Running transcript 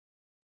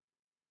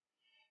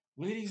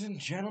Ladies and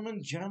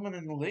gentlemen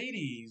and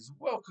ladies,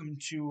 welcome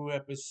to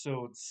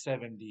episode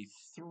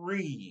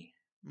 73.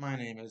 My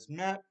name is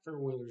Matt for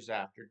Oilers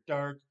After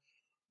Dark,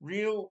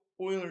 real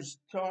Oilers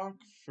talk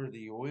for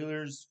the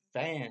Oilers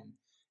fan.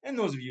 And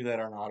those of you that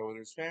are not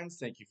Oilers fans,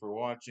 thank you for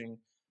watching,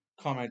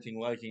 commenting,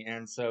 liking,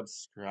 and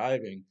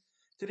subscribing.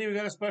 Today we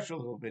got a special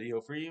little video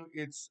for you.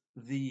 It's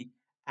the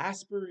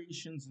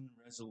Aspirations and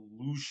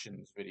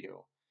Resolutions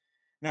video.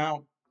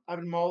 Now, I've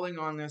been mulling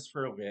on this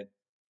for a bit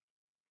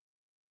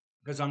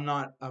because I'm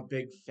not a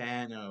big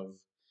fan of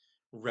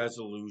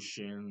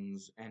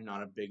resolutions and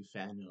not a big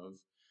fan of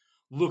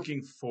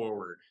looking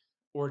forward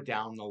or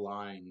down the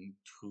line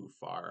too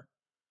far.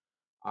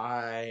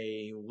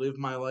 I live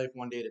my life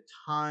one day at a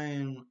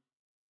time.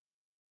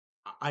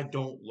 I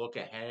don't look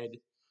ahead.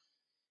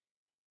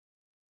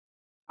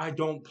 I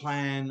don't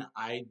plan.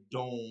 I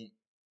don't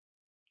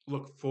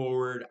look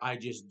forward. I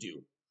just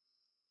do.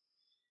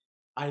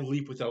 I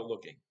leap without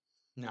looking.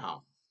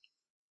 Now,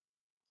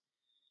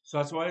 so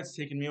that's why it's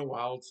taken me a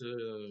while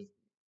to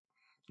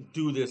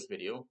do this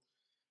video.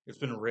 It's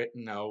been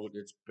written out,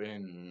 it's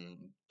been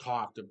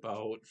talked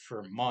about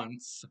for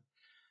months.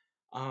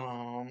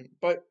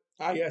 But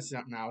I guess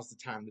now's the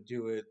time to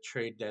do it.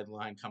 Trade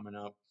deadline coming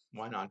up.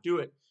 Why not do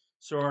it?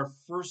 So our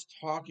first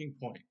talking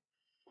point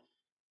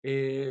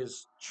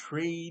is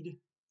trade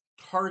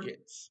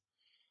targets.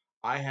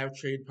 I have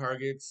trade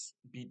targets.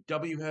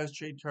 BW has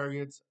trade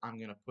targets. I'm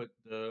gonna put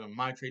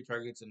my trade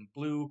targets in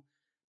blue.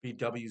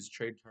 BW's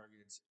trade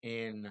targets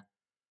in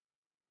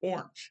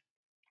orange.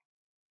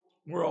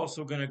 We're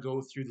also gonna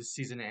go through the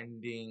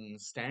season-ending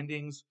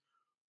standings,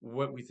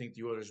 what we think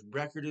the Oilers'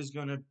 record is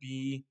gonna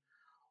be,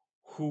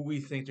 who we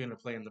think they're going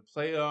to play in the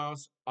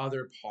playoffs,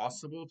 other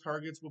possible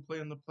targets will play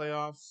in the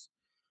playoffs.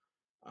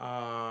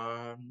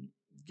 Um,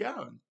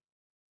 yeah,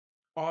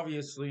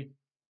 obviously,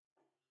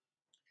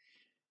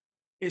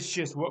 it's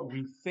just what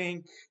we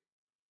think.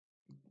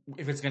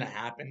 If it's going to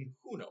happen,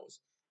 who knows?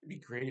 It'd be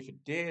great if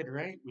it did,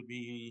 right? Would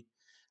be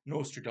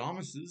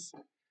Nostradamus's.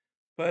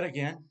 But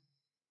again,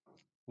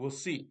 we'll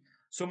see.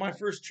 So my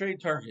first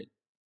trade target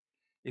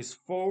is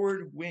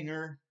forward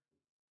winger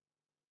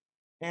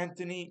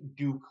Anthony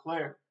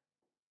Duclair.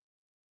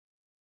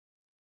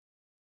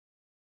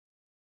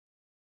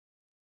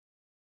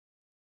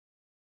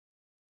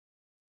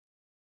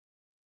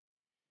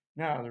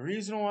 Now, the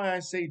reason why I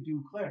say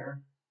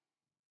Duclair,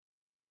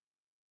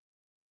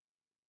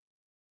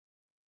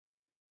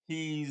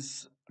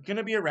 he's going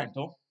to be a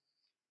rental.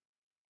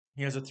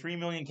 He has a 3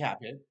 million cap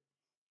hit.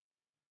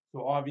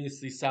 So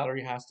obviously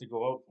salary has to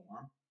go out for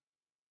him.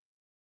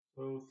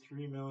 So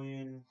 3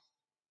 million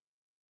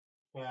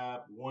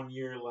cap, 1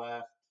 year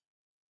left.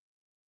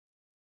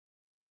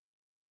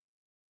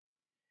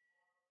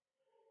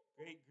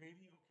 Great gravy,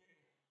 okay.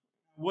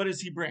 What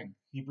does he bring?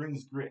 He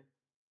brings grit.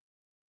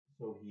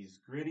 So he's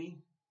gritty.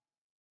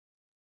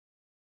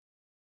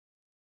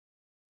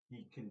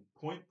 He can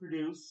point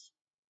produce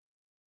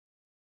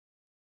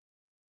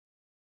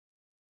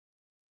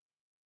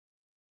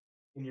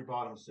in your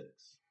bottom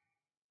six.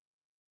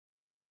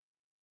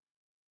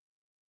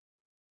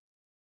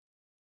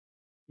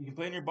 You can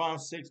play in your bottom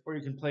six, or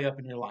you can play up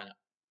in your lineup.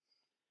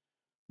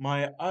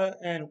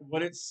 And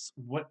what is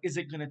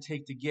it going to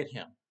take to get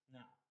him? Now,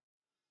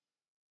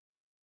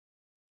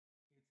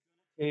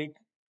 it's going to take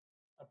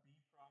a B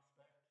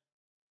prospect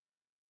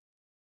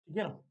to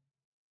get him.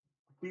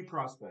 B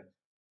prospect,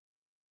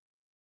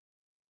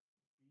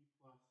 B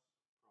plus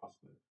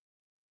prospect,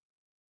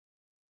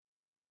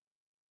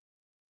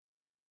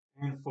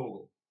 and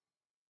Fogel.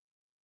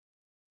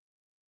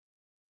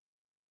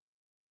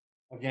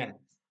 Again,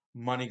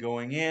 money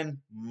going in,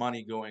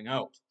 money going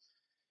out.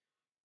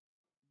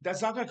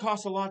 That's not going to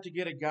cost a lot to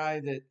get a guy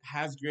that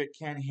has grit,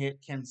 can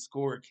hit, can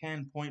score,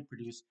 can point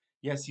produce.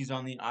 Yes, he's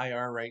on the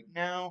IR right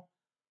now.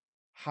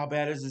 How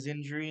bad is his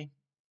injury?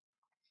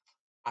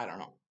 I don't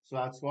know. So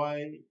that's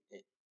why,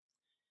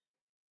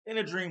 in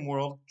a dream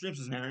world, dream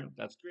scenario,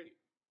 that's great.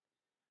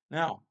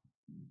 Now,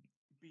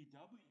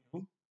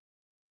 BW,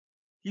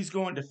 he's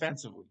going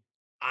defensively.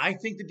 I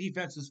think the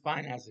defense is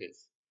fine as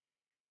is.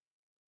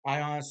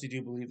 I honestly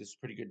do believe this is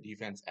pretty good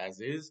defense as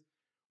is.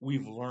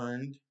 We've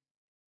learned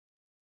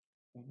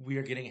we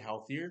are getting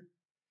healthier.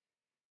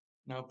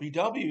 Now,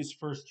 BW's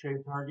first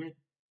trade target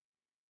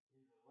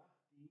is a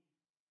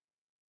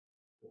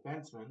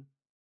lefty defenseman,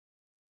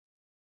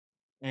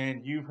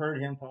 and you've heard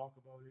him talk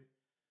about it.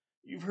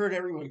 You've heard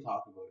everybody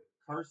talk about it.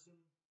 Carson,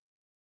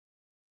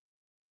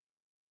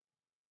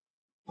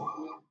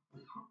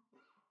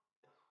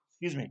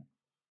 excuse me,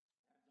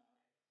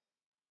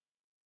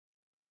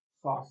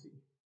 Saucy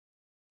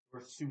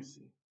or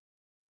Susie.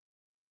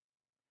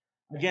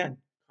 Again,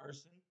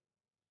 Carson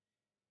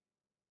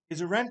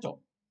is a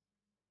rental,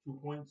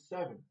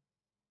 2.7,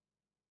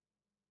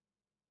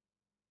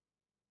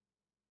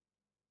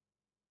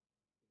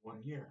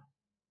 1 year.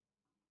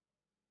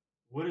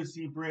 What does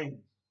he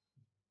bring?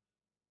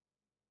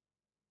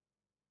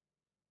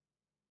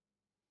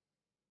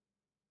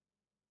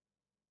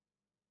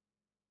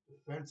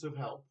 Defensive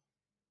help.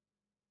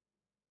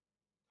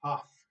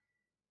 Tough.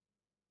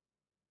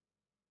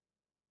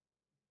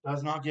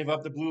 Does not give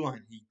up the blue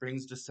line. He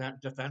brings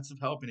defensive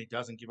help, and he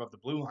doesn't give up the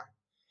blue line.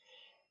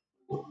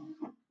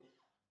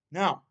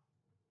 Now,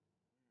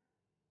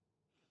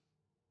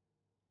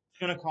 it's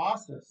going to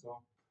cost us, so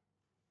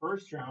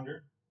first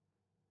rounder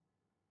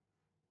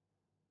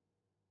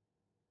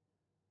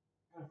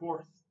and a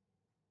fourth.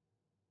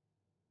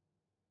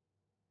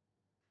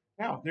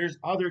 Now, there's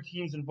other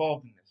teams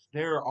involved in this.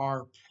 There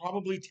are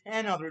probably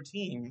 10 other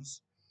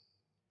teams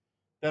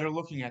that are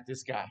looking at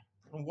this guy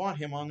and want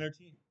him on their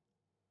team.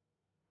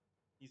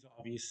 He's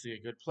obviously a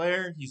good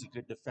player. He's a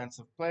good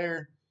defensive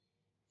player.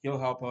 He'll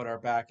help out our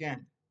back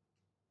end.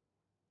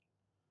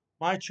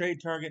 My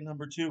trade target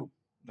number 2,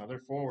 another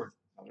forward,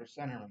 another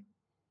centerman.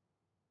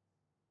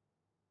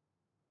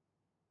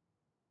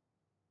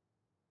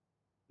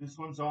 This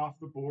one's off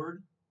the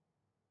board.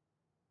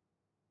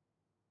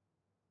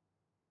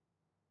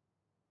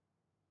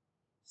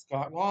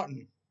 Scott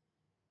Lawton.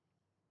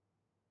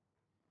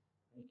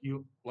 Thank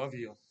you. Love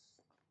you.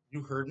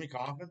 You heard me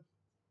coughing?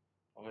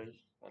 Oh,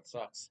 that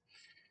sucks.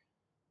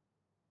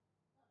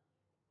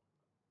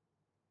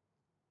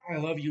 I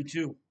love you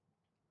too.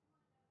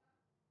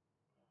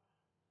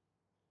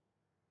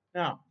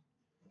 Now,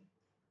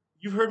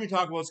 you've heard me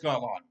talk about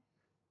Scott Lawton.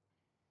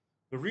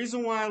 The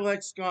reason why I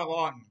like Scott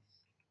Lawton,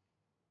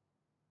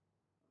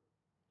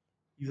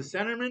 he's a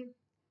centerman.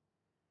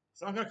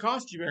 It's not going to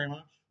cost you very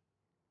much.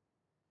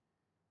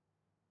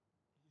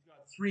 He's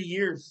got 3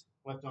 years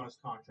left on his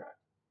contract.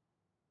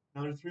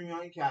 Another $3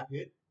 million cap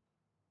hit.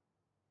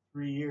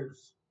 3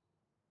 years.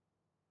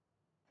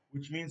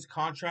 Which means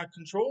contract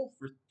control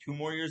for 2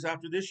 more years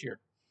after this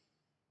year.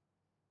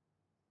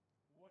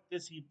 What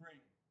does he bring?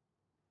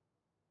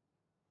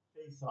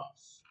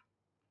 Face-offs.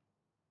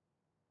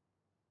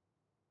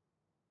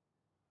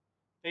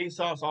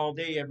 Face-offs all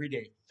day, every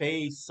day.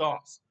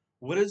 Face-offs.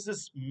 What is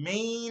this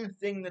main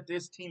thing that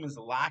this team is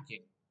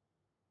lacking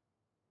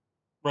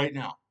right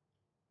now?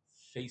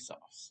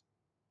 Face-offs.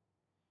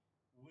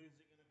 What is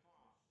it going to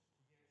cost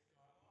to get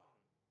Scott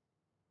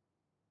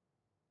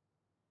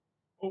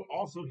Lawton? Oh,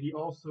 also, he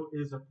also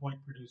is a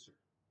point producer.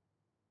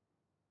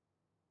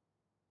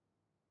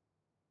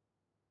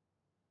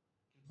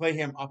 Play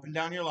him up and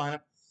down your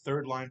lineup,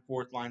 third line,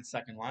 fourth line,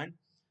 second line.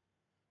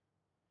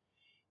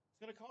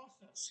 It's going to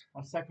cost us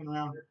a second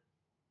rounder,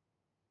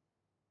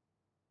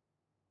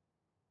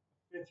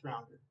 a fifth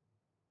rounder,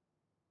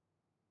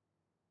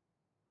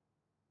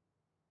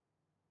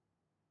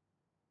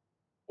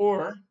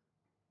 or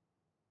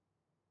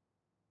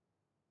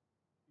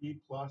B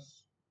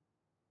plus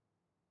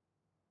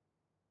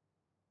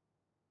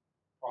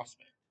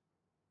prospect.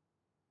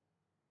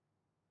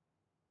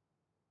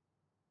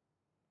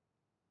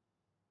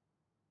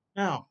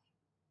 Now,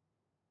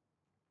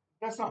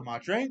 that's not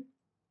much, right?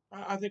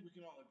 I think we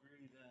can all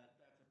agree that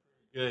that's a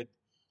pretty good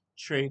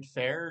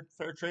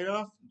fair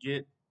trade-off.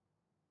 Get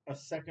a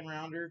second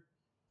rounder,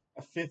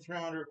 a fifth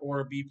rounder, or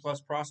a B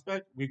plus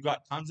prospect. We've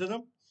got tons of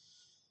them.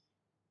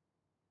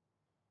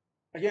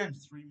 Again,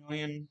 $3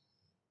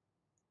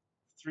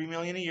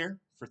 million a year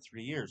for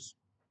 3 years.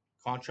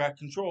 Contract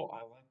control.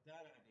 I like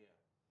that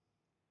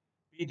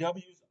idea.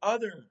 BW's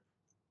other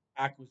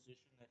acquisition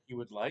that he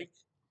would like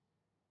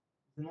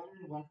is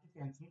another left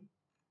defenseman.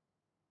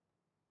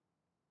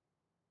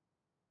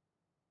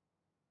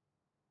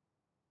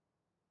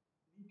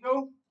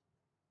 Nico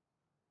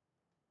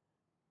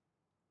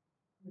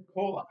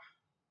Nicola.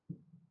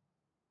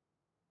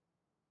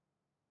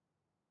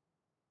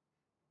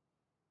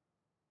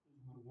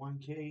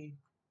 1K in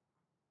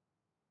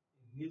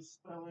his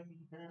spelling,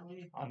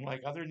 apparently,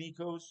 unlike other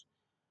Nikos.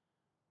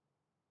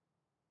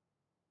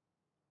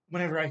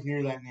 Whenever I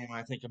hear that name,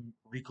 I think of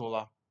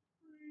Ricola.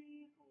 Again,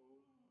 he's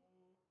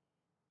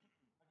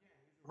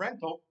a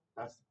rental.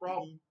 That's the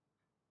problem.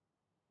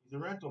 He's a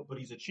rental, but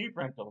he's a cheap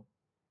rental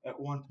at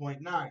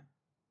 1.9.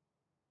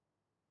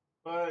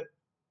 But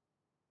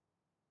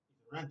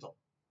he's a rental.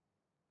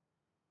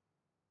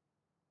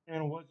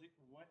 And what is it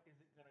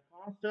going to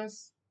cost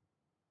us?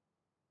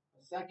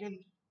 A second,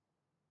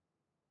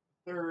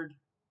 a third,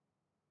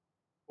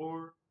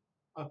 or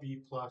a B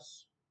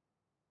plus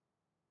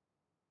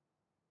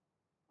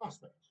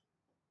prospect.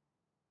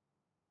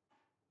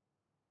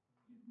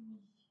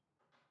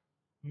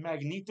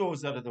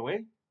 Magneto's out of the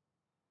way.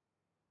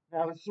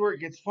 Now this is where it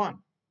gets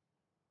fun.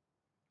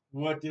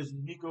 What does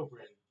Nico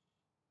bring?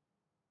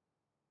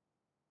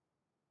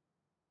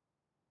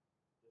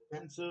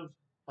 Defensive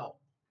help,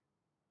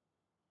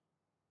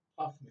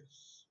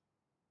 toughness,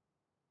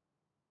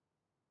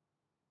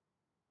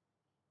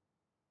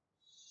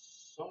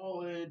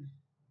 solid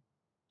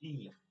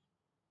D.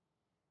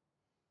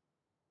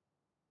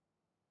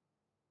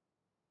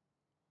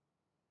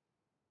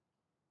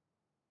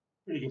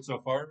 Pretty good so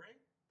far, right?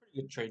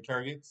 Pretty good trade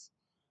targets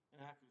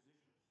and acquisitions.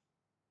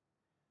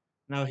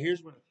 Now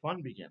here's where the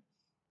fun begins.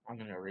 I'm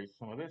going to erase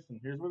some of this, and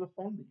here's where the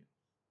fun begins.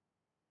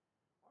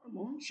 Our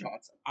long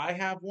shots. I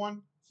have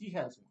one. He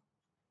has one.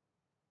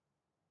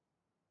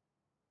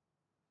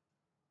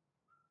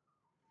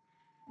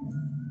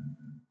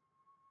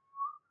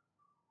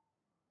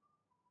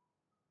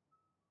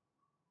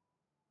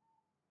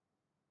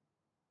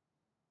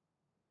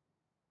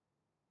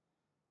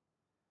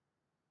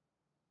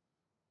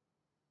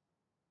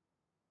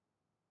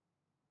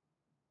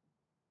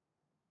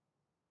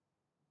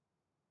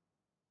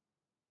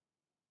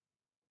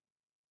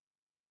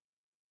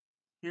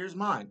 Here's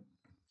mine.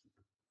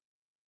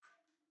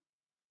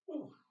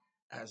 Ooh,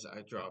 as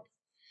I drop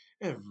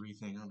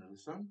everything under the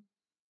sun.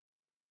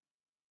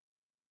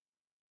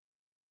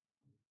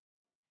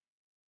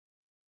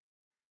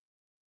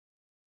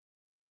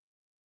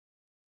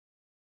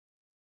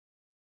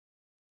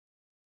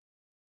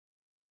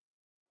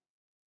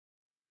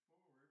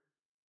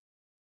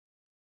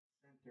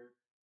 Forward, center.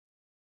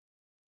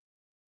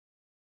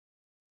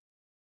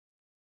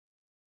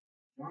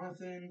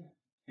 Jonathan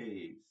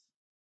Taves.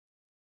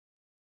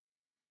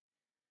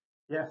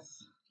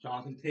 Yes,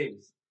 Jonathan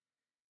Taves.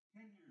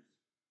 10 years,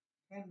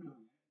 10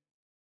 million,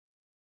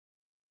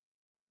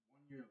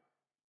 1 year left.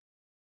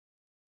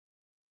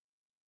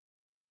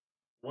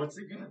 What's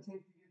it going to take to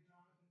get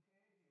Jonathan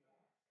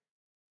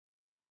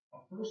Taves? A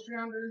first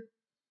rounder,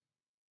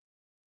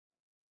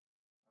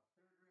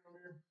 a third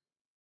rounder,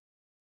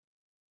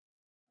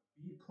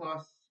 a B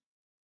plus,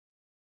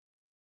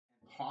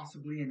 and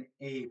possibly an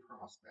A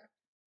prospect.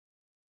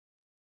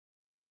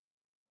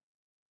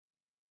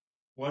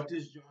 What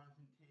does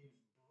Jonathan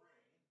Taves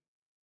bring?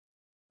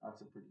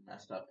 That's a pretty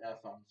messed up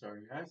F. I'm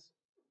sorry, guys.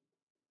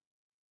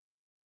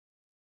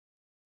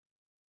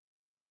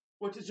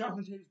 What does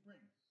Jonathan Taves bring?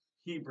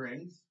 He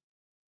brings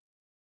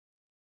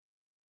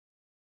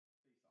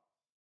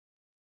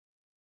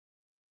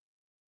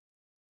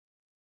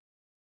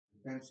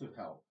defensive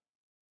help,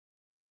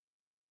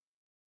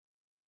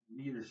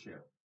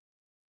 leadership.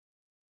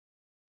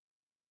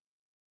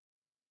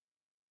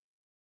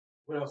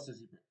 What else does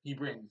he bring? He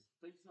brings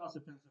face-off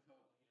defensive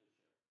help,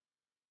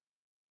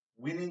 leadership,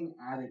 winning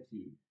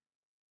attitude.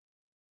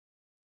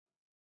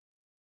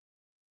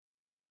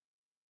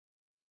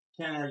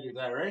 Can't argue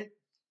that, right?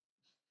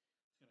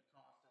 It's going to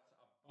cost us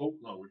a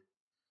boatload.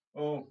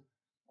 Oh,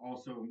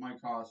 also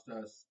might cost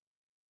us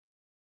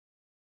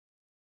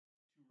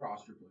 2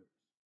 roster players.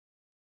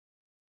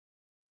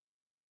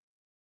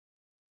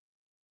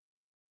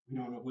 We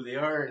don't know who they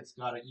are. It's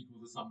got to equal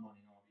to some money,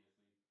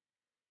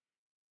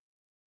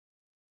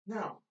 obviously.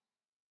 Now,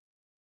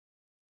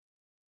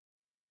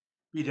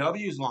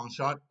 BW's long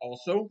shot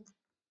also.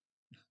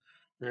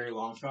 Very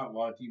long shot. A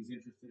lot of teams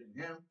interested in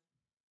him. A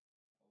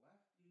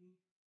lefty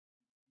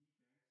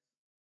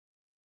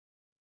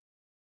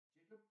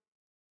defense.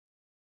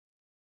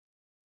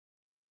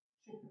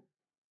 Jacob.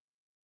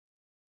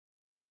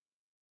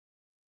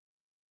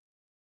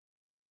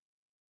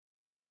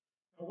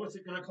 So what's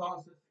it going to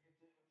cost us to get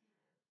Jacob?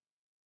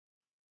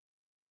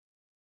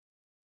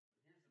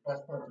 Here's the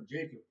best part for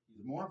Jacob.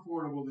 He's more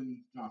affordable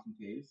than Jonathan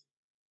Taves,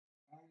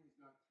 and he's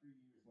got 3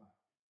 years left.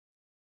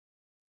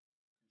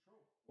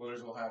 Control.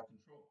 Oilers will have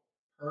control.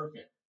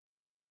 Perfect.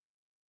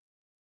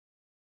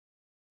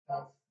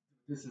 That's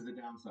this is the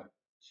downside.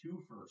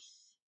 2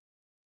 firsts.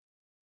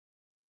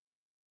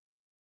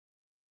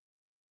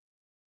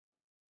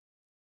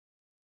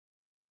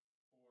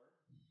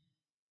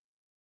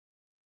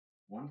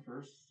 Or 1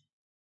 first,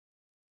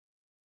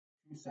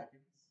 2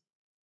 seconds,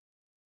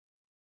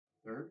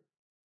 third.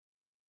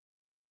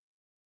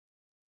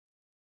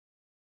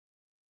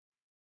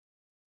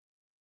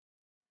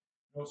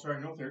 No,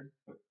 sorry, no third,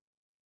 but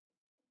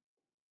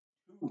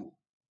 2 B plus prospects.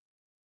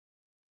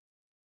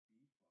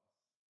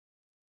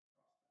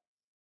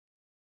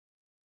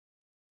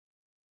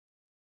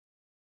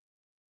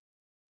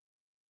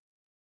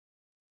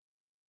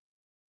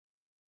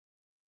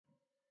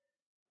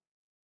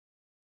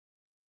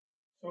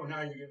 So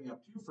now you're giving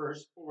up 2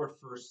 firsts, 4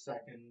 first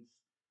seconds,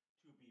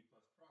 2 B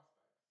plus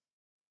prospects.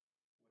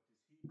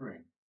 What does he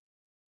bring?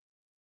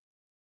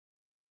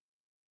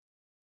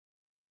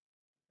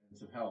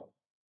 Defensive help.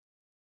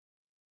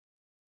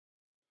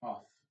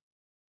 Tough.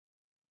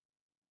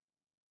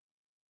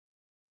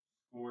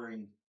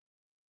 Scoring.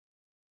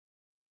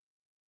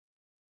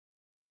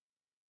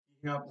 He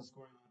can help the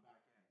scoring on the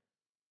back end.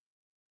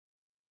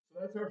 So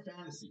that's our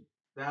fantasy.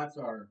 That's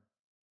our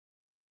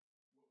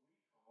what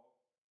we call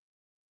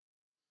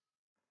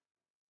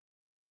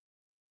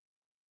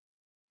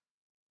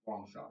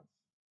long shots.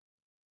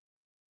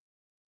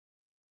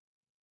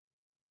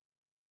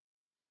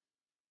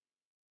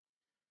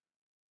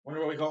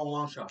 Wonder what we call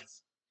long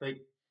shots.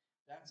 Like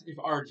that's if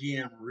our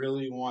GM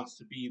really wants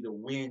to be the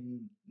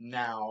win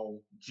now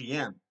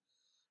GM.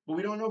 But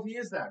we don't know if he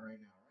is that right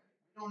now, right?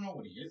 We don't know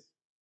what he is. He's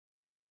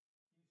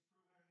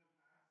proven in the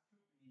past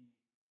to be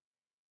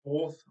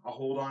both a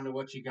hold on to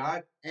what you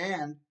got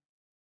and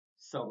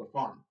sell the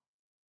farm.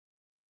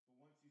 But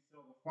once you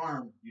sell the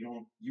farm,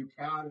 you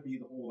gotta be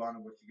the hold on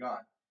to what you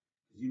got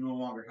because you no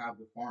longer have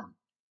the farm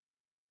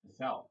to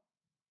sell.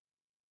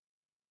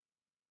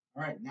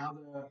 All right, now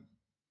the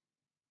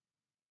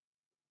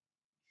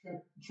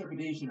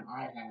trepidation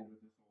I had with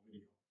this whole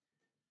video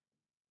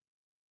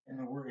and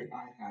the worry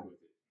I had with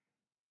it.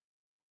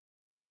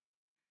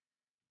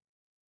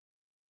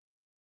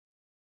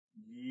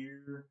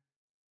 Year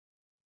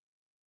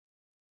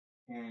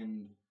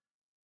and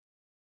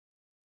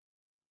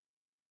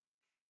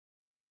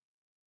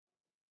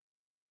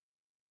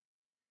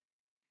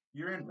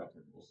year-end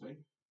record, we'll say.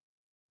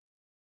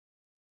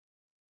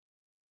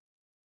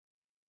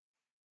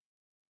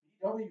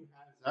 BW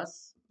has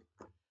us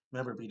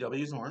Remember,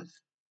 BW is orange,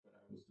 but I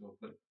will still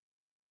put.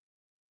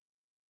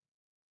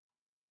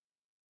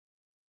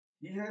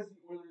 He has the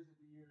Oilers at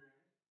the year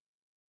end,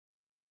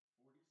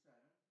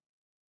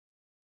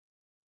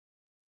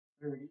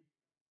 47,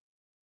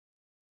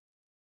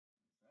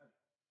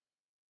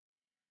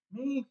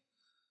 30. Me,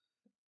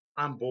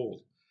 I'm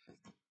bold.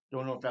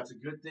 Don't know if that's a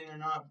good thing or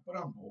not, but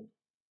I'm bold.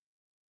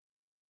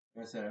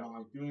 Like I said, I don't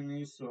like doing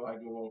these, so I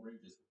go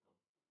outrageous with them.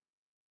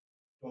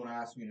 Don't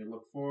ask me to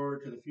look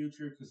forward to the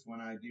future, because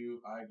when I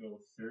do, I go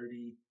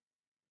 30,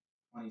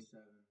 27,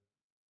 7.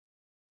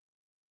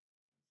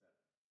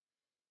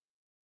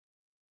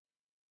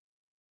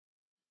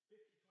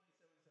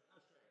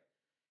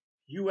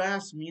 You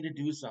ask me to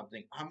do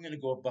something, I'm going to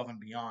go above and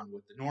beyond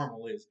what the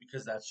normal is,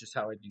 because that's just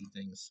how I do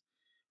things.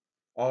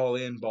 All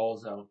in,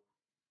 balls out.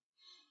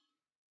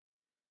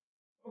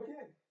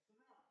 Okay.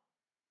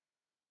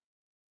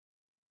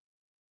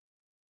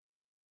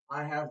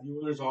 I have the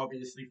Oilers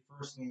obviously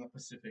first in the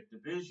Pacific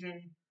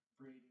Division.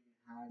 Braydon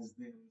has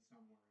them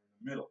somewhere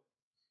in the middle.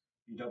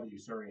 BW,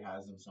 sorry,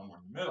 has them somewhere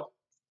in the middle,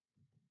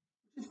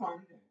 which is fine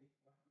and dandy.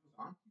 What goes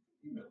on? You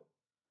can be middle.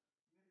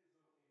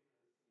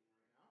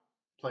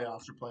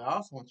 Playoffs are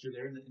playoffs. Once you're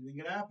there, anything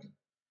can happen.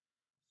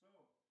 So,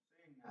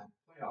 saying that,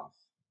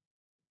 playoffs.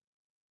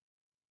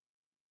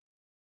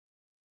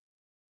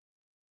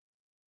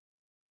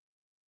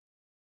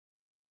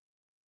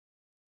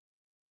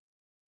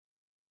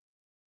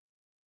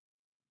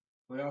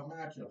 Playoff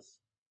matchups.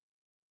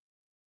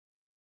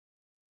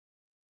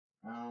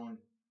 Round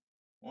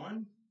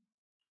one.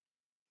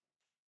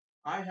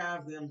 I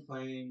have them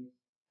playing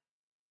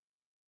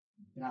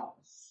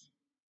Dallas.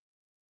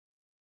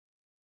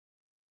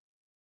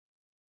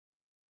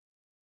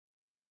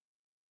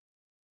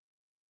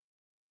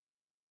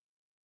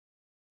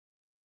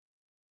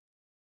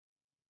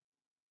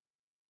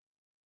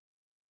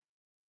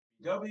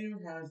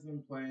 BW has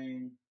them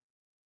playing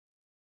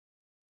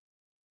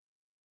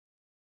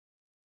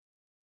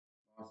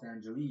Los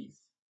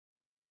Angeles.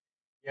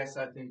 Yes,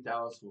 I think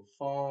Dallas will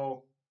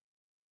fall.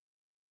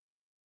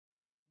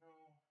 No,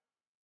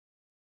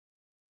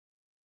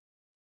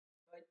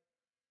 like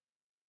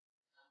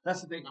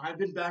that's the thing. I've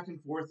been back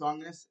and forth on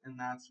this, and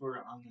that's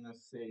where I'm gonna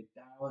say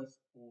Dallas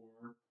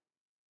or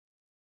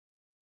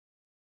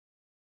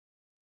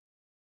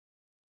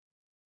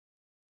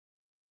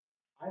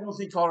I don't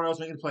think Colorado's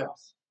making the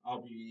playoffs.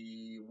 I'll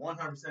be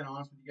 100%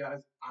 honest with you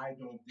guys. I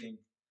don't think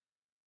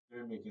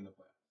they're making the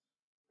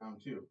playoffs.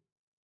 Round two.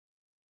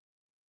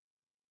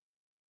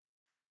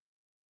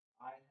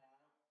 I have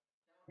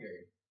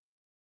Calgary.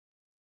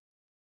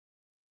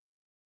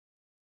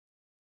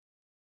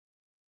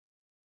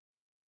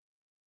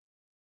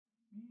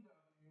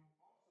 BW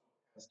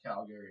also has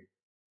Calgary.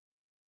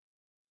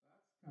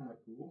 That's kind of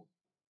cool.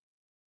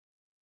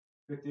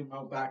 Picked them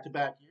out back to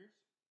back years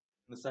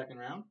in the second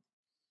round.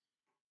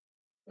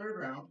 Third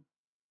round,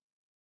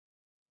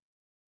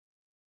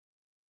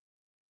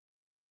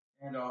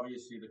 and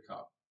obviously the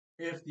Cup.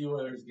 If the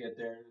Oilers get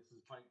there, this is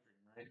a pipe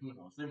dream, right? Who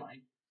knows? They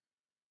might.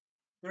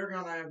 Third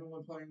round, I have the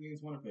one playing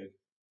against Winnipeg.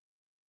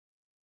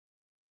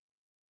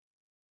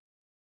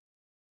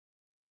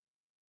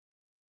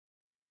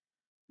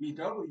 BW has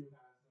them playing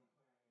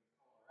against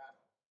Colorado.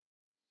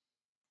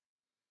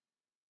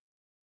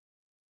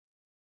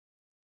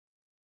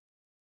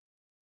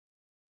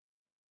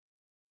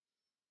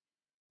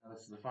 Now,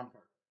 this is the fun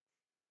part.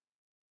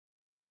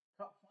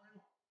 Cup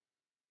final.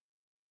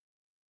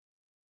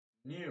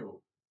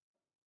 New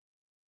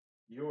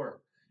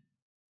York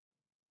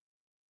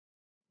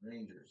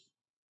Rangers.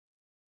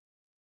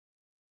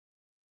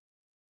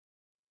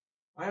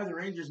 I have the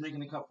Rangers making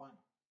the Cup final.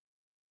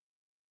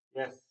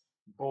 Yes,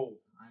 bold.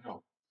 I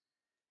know.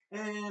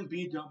 And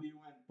BW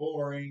went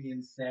boring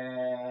and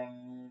said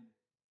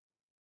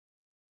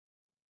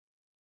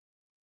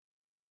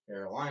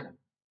Carolina.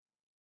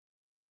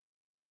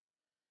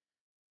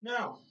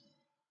 Now,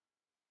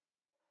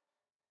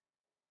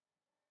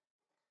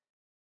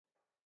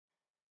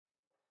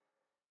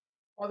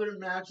 other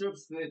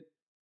matchups that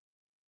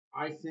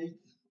I think,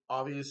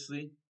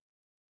 obviously,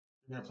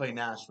 they're going to play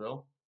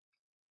Nashville.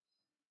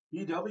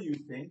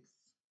 BW thinks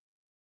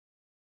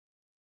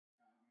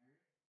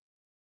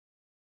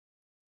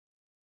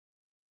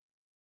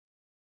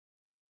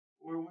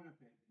or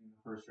Winnipeg in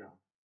the first round.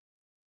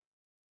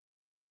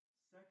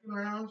 Second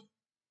round,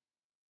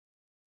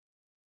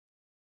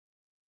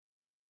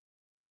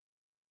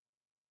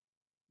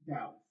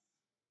 Dallas,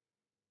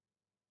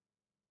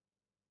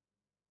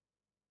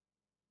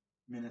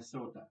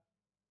 Minnesota.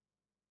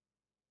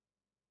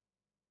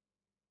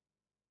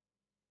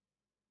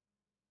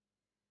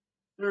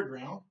 Third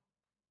round,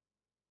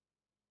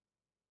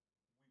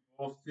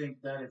 we both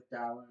think that if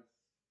Dallas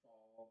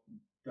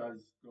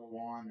does go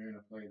on, they're going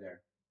to play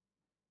there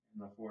in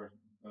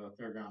the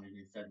third round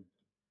against Edmonton.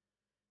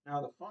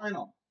 Now the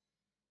final,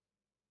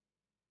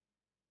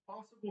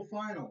 possible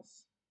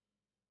finals: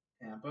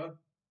 Tampa,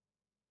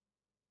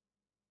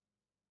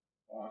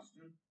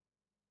 Boston,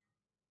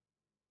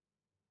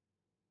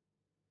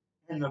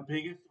 and the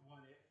biggest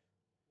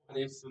what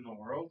ifs in the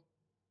world: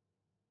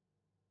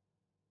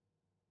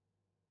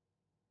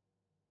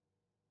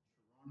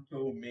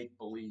 Toronto make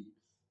believe.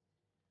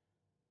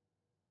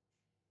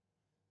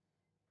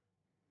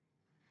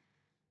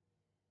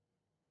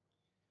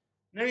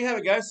 There you have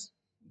it, guys.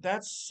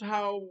 That's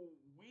how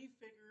we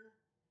figure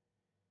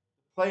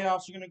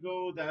playoffs are going to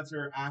go. That's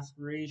our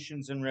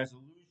aspirations and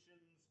resolutions.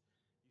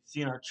 You've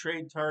seen our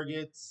trade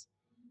targets.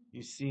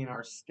 You've seen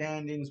our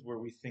standings where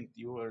we think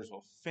the Oilers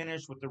will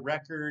finish with the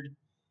record,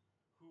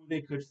 who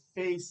they could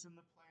face in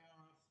the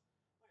playoffs.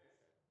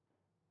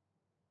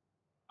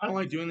 I don't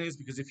like doing this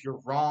because if you're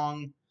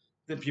wrong,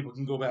 then people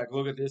can go back,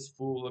 look at this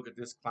fool, look at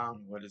this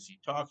clown. What is he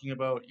talking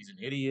about? He's an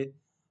idiot.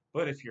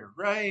 But if you're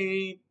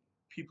right,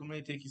 people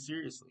may take you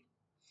seriously.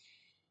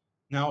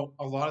 Now,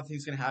 a lot of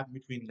things can happen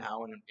between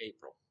now and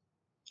April.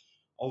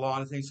 A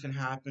lot of things can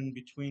happen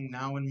between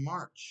now and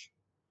March.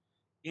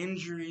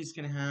 Injuries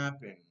can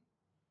happen.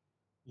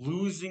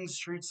 Losing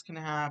streaks can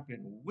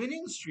happen.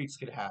 Winning streaks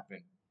could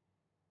happen.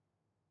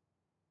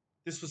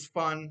 This was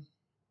fun.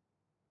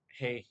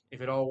 Hey,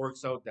 if it all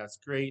works out, that's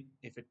great.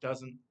 If it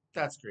doesn't,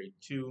 that's great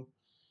too.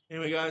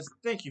 Anyway, guys,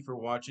 thank you for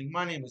watching.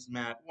 My name is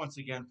Matt, once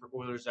again for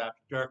Oilers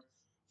After Dark.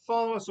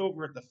 Follow us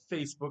over at the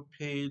Facebook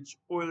page.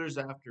 Oilers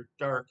After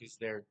Dark is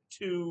there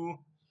too.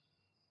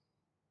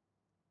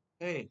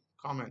 Hey,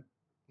 comment,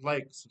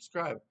 like,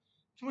 subscribe.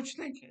 So what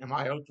you think? Am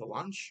I out to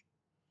lunch?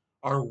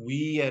 Are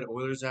we at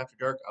Oilers After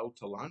Dark out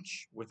to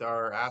lunch with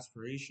our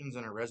aspirations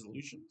and our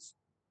resolutions?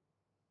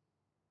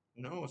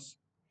 Who knows?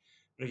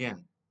 But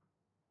again,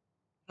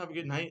 have a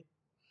good night.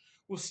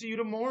 We'll see you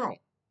tomorrow.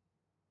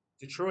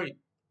 Detroit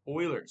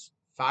Oilers,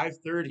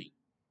 5:30,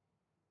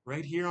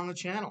 right here on the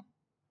channel.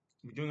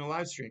 We're doing a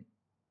live stream.